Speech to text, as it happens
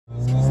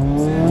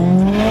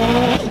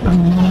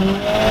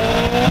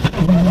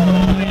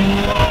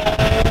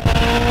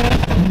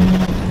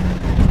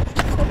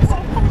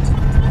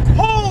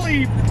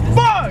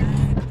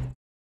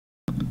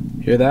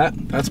Hear that?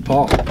 That's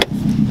Paul.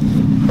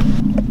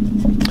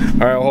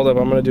 Alright, hold up,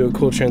 I'm gonna do a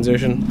cool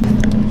transition.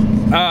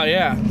 Oh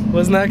yeah,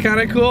 wasn't that kind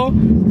of cool?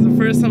 It's the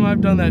first time I've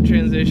done that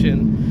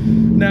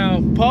transition.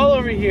 Now, Paul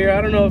over here,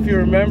 I don't know if you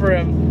remember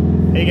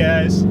him. Hey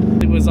guys.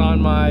 It was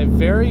on my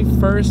very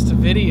first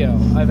video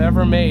I've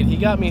ever made. He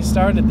got me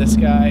started, this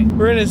guy.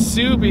 We're in his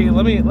Subi.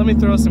 Let me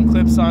throw some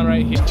clips on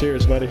right here.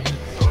 Cheers, buddy.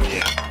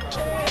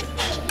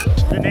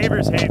 The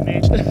neighbors hate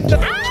me.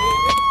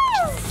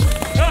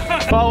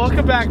 Paul,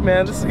 welcome back,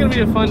 man. This is gonna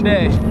be a fun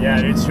day.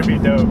 Yeah, dude, it should be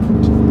dope.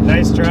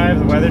 Nice drive,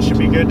 the weather should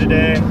be good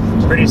today.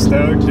 Pretty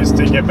stoked just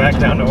to get back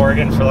down to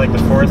Oregon for like the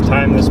 4th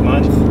time this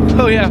month.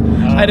 Oh yeah,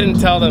 I didn't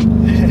tell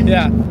them.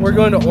 Yeah, we're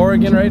going to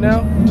Oregon right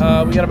now.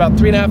 We got about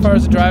 3.5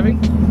 hours of driving.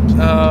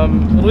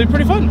 It'll be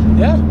pretty fun.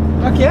 Yeah,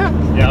 heck yeah.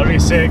 Yeah, it'll be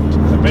sick.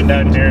 I've been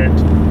down here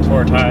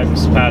 4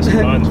 times past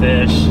a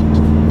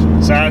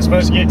month-ish. So I was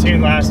supposed to get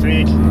tuned last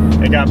week.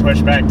 It got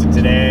pushed back to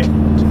today.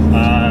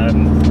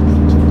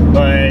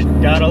 But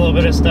got a little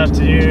bit of stuff to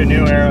do.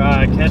 New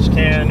catch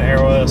can,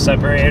 air oil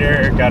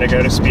separator. Got to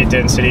go to speed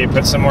density,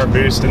 put some more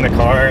boost in the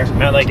car.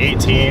 I'm at like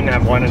 18.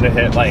 I've wanted to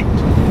hit like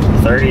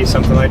 30,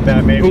 something like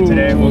that maybe. Ooh,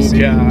 today. We'll see.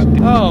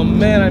 God. Oh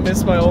man, I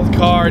miss my old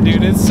car,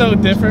 dude. It's so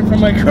different from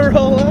my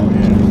Corolla.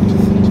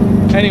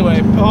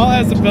 Anyway, Paul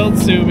has a built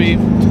Subi.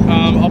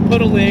 I'll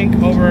put a link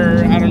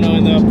over, I don't know,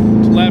 in the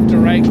left or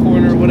right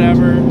corner,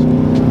 whatever.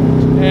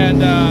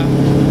 And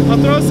I'll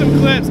throw some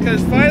clips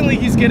because finally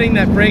he's getting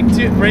that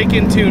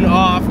break-in tune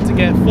off to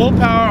get full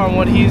power on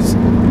what he's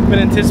been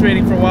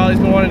anticipating for a while. He's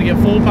been wanting to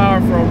get full power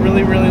for a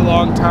really, really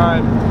long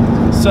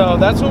time. So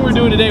that's what we're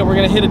doing today. We're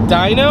gonna hit a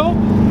dyno.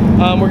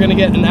 We're gonna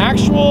get an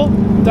actual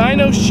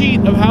dyno sheet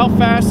of how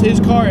fast his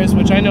car is,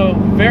 which I know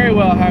very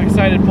well how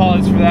excited Paul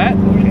is for that.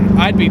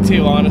 I'd be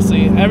too,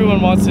 honestly.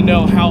 Everyone wants to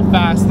know how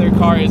fast their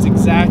car is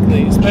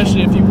exactly,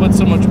 especially if you put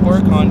so much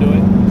work onto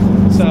it.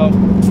 So,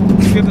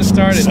 let's get this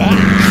started.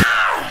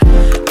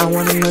 I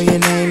wanna know your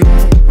name,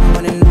 I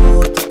wanna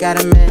know if you got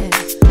a man.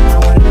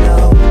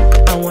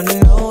 I wanna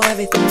know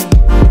everything.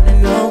 I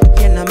wanna know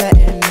your number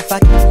and if I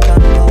can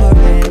come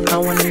over in. I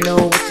wanna know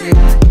what you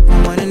like,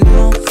 I wanna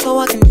know so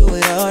I can do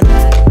it all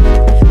night.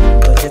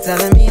 But you're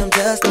telling me I'm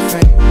just a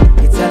friend,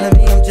 you're telling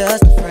me I'm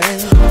just a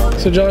friend.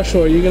 So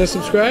Joshua, are you gonna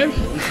subscribe?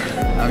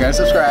 I'm gonna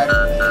subscribe.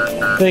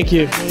 Thank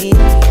you. Would you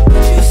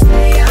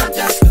say I'm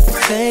just a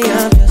friend? Say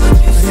I'm just a friend.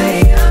 Would you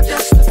say I'm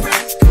just a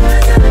friend? 'Cause I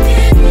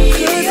can be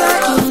your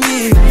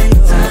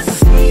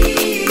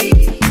fantasy.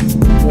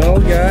 Well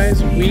guys,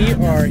 we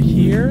are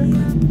here.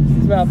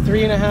 It's about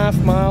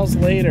 3.5 miles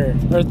later,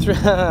 or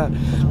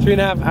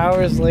 3.5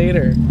 hours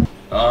later.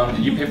 Did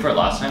you pay for it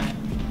last time?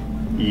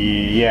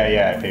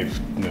 Yeah, I paid,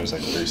 it was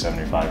like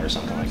 $375 or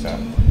something like that.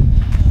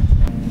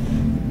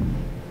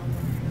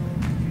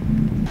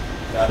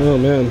 Oh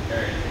man.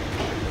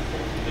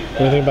 What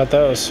do you think about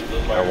those?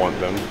 I want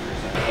them.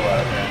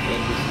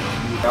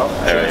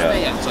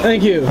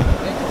 Thank you.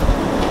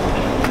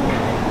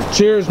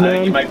 Cheers, man. I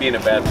think you might be in a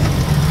bad.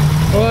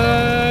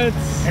 What?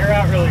 Air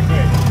out really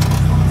quick.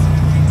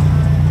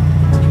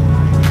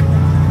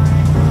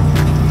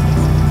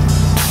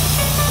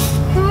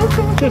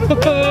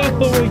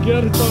 Oh my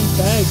god, it's on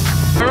bag.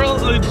 We're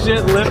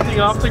legit lifting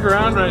off the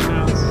ground right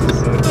now.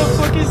 What the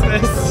fuck is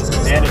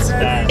this? And it's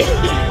bad.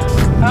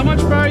 How much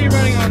power are you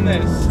running on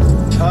this?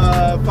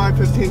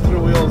 515 to the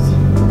wheels,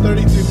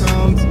 32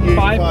 pounds,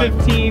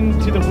 515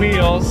 to the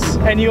wheels.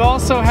 And you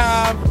also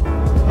have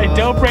a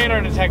dope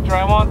radar detector.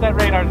 I want that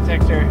radar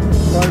detector.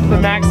 The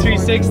Max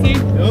 360?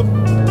 Yep.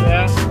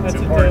 Yeah, that's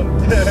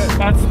important.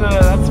 That's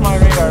my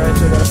radar right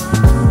there.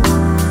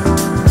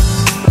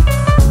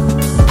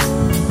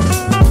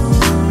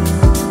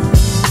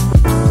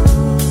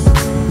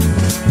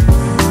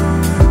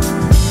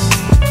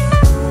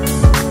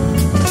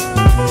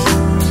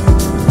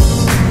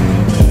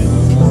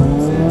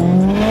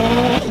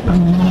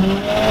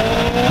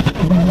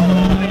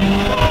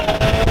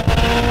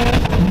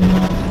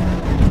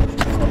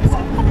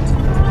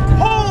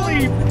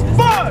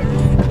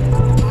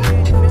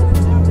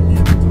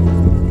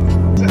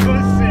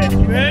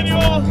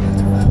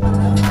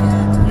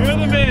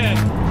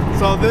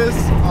 So this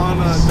on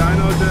a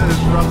dyno jet is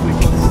roughly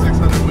close to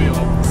 600 wheel.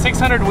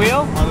 600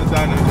 wheel? On a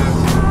dyno jet.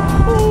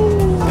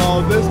 So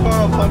this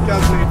car on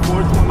Pumpcast made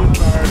 420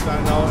 per hour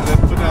dyno and then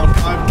put down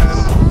 510.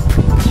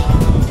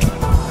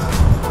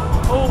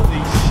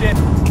 Holy shit.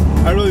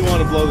 I really want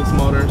to blow this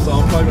motor, so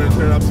I'm probably going to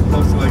turn it up to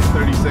close to like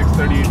 36,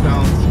 38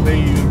 pounds,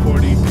 maybe even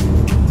 40.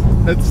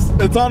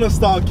 It's on a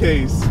stock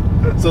case.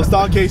 So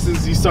stock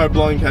cases, you start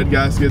blowing head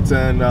gaskets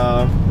and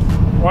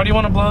why do you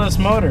want to blow this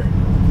motor?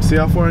 see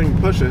how far I can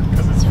push it.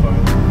 Because it's fun.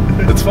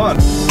 It's fun.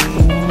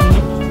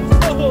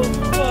 Oh,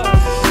 fuck.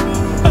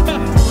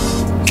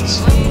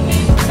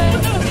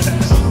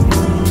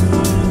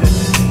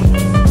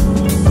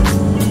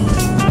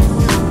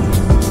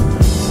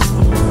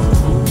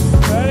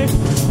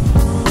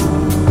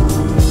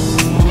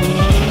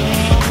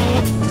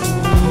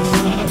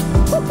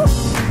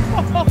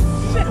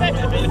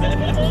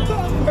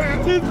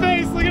 His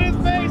face, look at his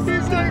face.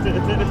 He's like,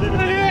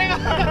 yeah.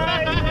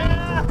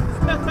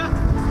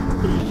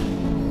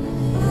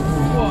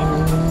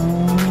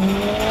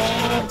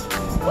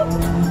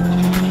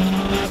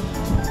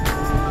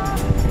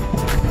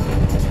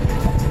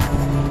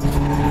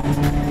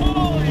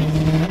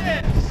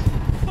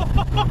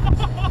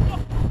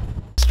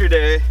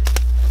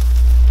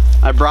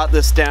 brought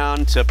this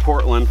down to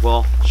Portland,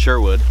 well,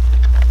 Sherwood,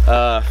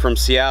 from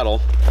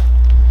Seattle.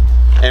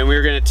 And we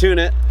were gonna tune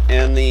it,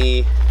 and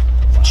the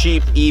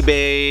cheap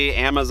eBay,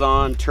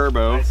 Amazon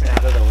turbo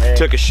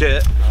took a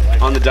shit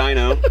on the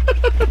dyno.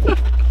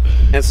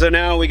 And so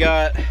now we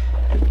got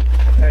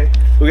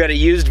a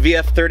used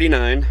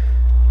VF39,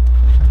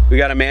 we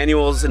got a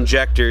manuals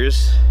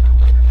injectors,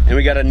 and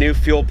we got a new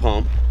fuel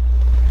pump.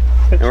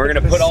 And we're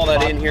gonna put all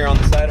that in here on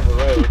the side of a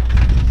road.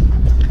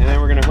 And then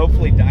we're gonna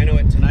hopefully dyno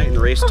it tonight and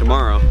race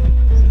tomorrow.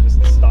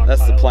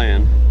 That's the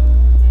plan.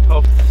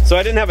 So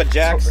I didn't have a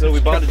jack, so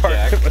we bought a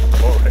jack.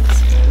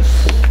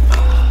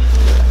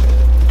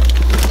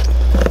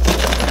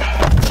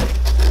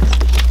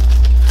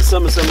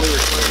 Some assembly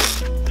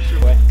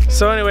required.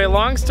 So anyway,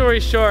 long story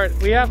short,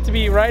 we have to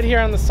be right here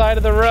on the side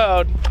of the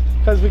road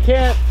because we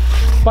can't,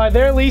 by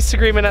their lease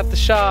agreement at the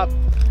shop,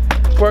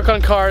 work on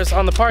cars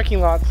on the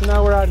parking lot. So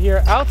now we're out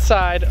here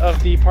outside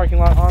of the parking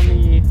lot on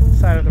the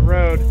side of the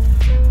road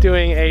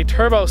doing a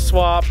turbo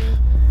swap,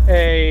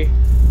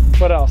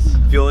 what else?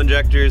 Fuel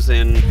injectors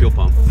and fuel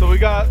pump. So we're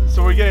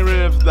getting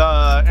rid of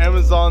the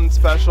Amazon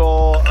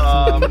special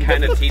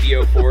kind of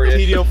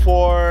TD04-ish.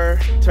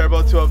 TD04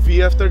 turbo to a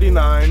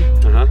VF39.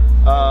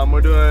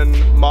 We're doing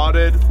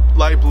modded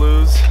light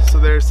blues, so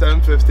they're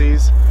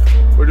 750s.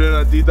 We're doing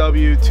a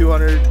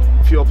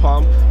DW200 fuel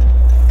pump.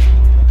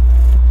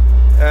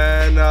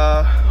 And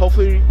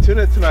hopefully tune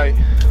it tonight.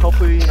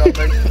 Hopefully, you know,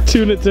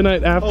 tune it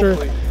tonight after.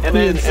 And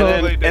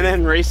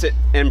then race it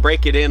and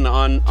break it in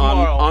on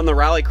the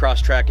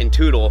rallycross track in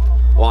Toutle,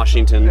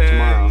 Washington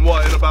tomorrow.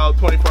 What, in about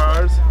 24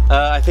 hours?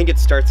 I think it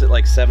starts at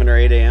like 7 or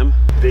 8 a.m.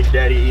 Big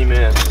Daddy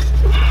E-Man.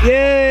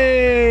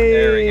 Yay!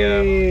 There we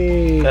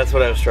go. That's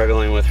what I was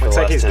struggling with for the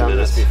last 10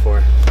 minutes.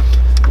 Before.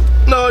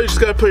 No, you just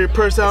gotta put your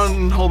purse down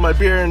and hold my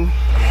beer, and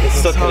it's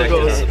still connected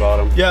on the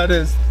bottom. Yeah, it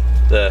is.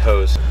 The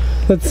hose.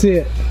 Let's see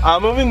it.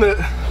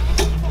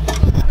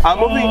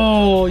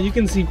 Oh, you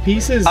can see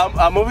pieces.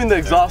 I'm moving the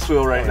exhaust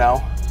wheel right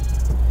now.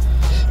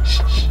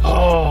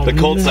 Oh, the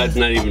cold side's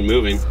not even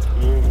moving.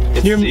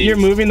 You're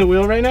moving the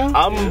wheel right now?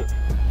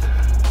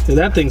 Dude,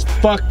 that thing's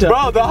fucked up.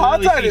 Bro, the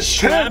hot side is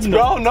tense,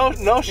 bro.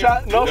 No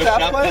shaft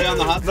play on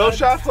the hot side? No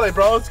shaft play,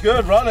 bro. It's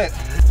good. Run it.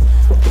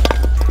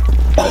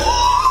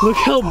 Look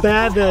how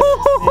bad that is.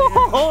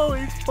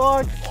 Holy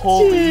fuck.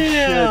 Holy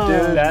shit,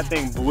 dude. That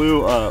thing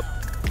blew up.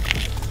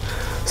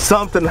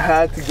 Something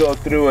had to go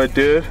through it,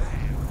 dude.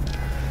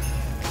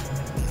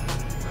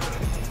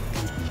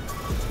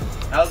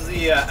 How's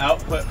the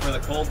output for the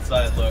cold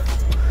side look?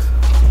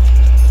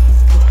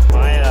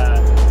 My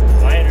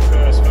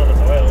intercooler is filled with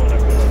oil when I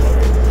put it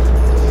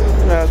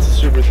over. That's a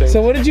super thing.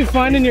 So what did you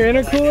find in your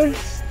intercooler?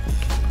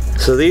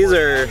 So these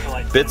are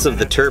bits of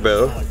the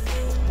turbo.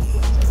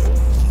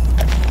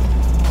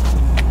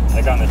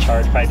 Like on the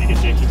charge pipe, you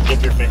can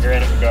dip your finger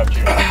in it and go up to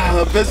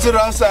your Visit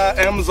us at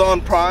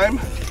Amazon Prime.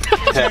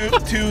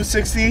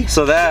 260.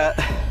 So that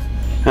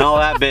and all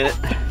that bit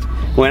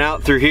went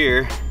out through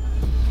here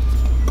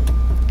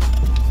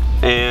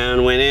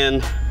and went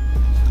in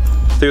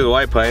through the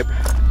white pipe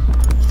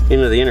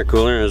into the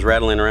intercooler and was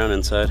rattling around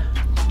inside.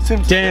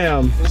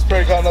 Damn. Let's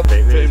break on up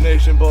Vape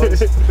Nation,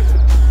 boys.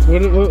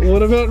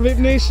 What about Vape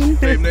Nation?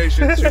 Vape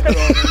Nation, super on.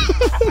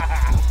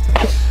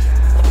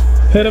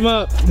 Hit him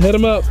up. Hit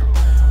him up.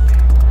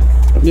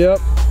 Yep.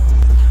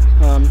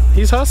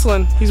 He's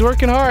hustling. He's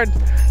working hard.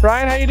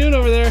 Ryan, how you doing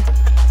over there?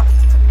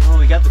 Well,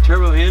 we got the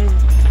turbo in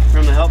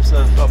from the helps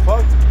of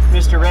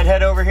Mr.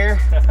 Redhead over here.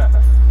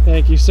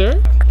 Thank you,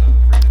 sir.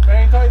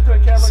 Man, talking to the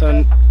camera.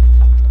 So,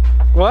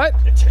 what?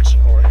 attention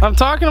whore. I'm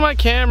talking to my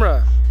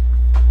camera.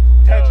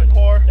 Attention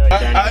whore. No,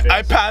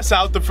 I pass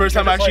out the first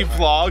time I actually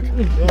vlog.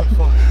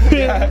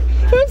 Yeah.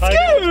 That's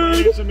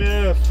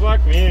good.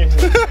 Fuck me.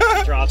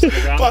 Drops to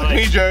the ground. Fuck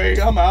me, Jerry.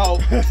 I'm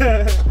out.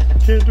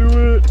 Can't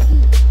do it.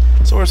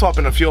 So we're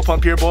swapping a fuel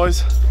pump here,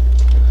 boys.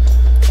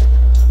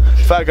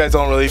 Fat guys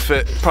don't really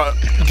fit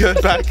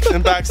good back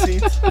in back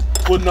seats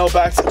with no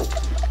back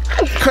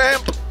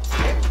cramp.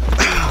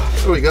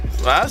 There we go.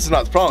 Well, that's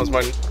not the problem.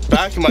 It's my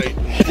back and my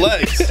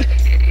legs.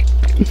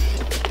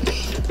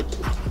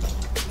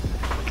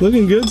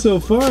 Looking good so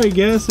far, I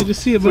guess. I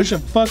just see a bunch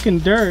of fucking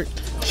dirt.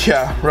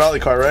 Yeah, rally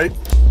car, right?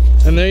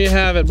 And there you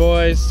have it,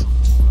 boys.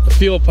 The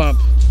fuel pump.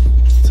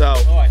 So.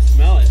 Oh, I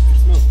smell it. It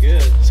smells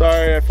good.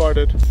 Sorry, I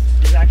farted.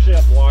 He's actually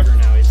a vlogger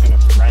now. He's gonna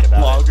write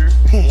about Vlogger?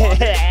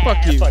 it.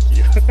 Fuck you. Fuck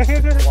you.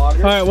 All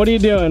right, what are you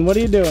doing? What are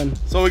you doing?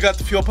 So we got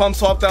the fuel pump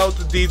swapped out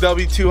with the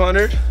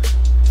DW200.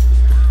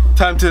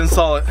 Time to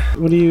install it.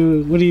 What do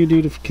you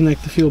do to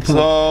connect the fuel pump?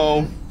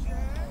 So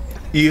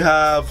you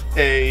have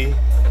a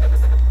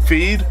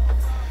feed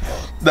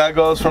that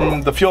goes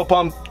from the fuel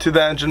pump to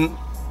the engine,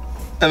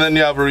 and then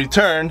you have a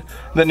return,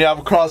 then you have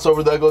a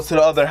crossover that goes to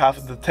the other half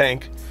of the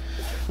tank.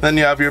 Then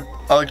you have your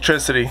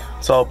electricity.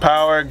 So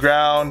power,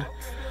 ground,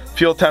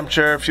 fuel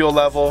temperature, fuel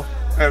level,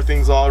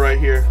 everything's all right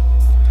here.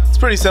 It's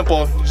pretty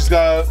simple. You just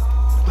got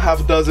half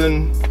a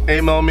dozen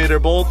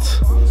 8mm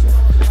bolts,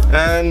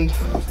 and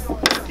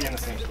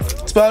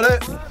that's about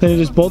it. Then you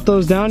just bolt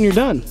those down, you're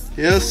done.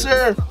 Yes,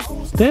 sir.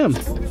 Damn,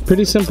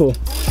 pretty simple.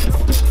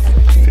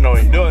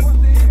 you doing?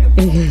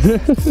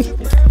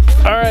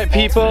 All right,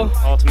 people.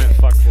 Ultimate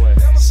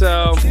fuckboy.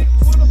 So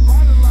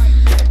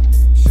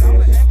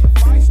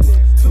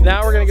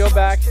now we're gonna go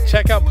back,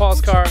 check out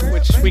Paul's car,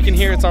 which we can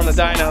hear it's on the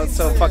dyno. It's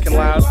so fucking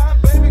loud.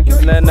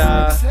 And then,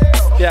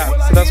 yeah,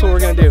 so that's what we're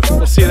gonna do.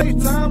 We'll see you then.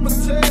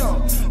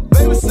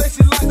 Baby say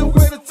she like the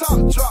way the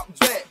top drop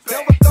back.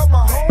 Never thought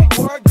my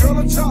homeboy girl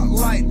would talk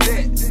like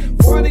that.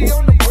 40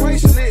 on the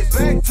bracelet,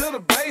 back to the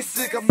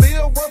basic. A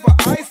meal worth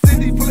of ice in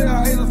these player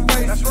haters'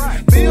 faces.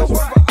 Meal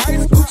worth of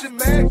ice, Gucci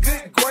man,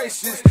 good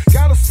gracious.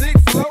 Got a sick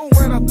flow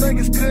and I think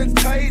it's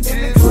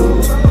contagious.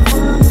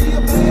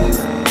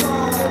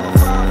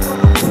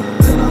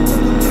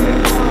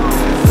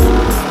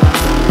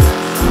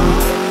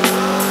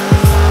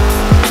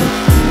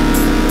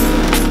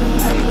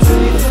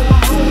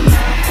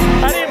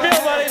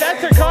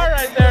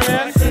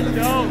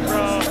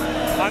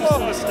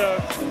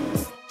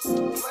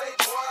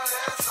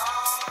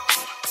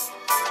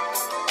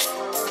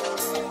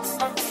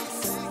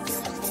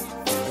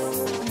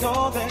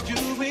 That you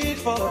reach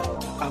for,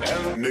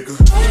 nigga.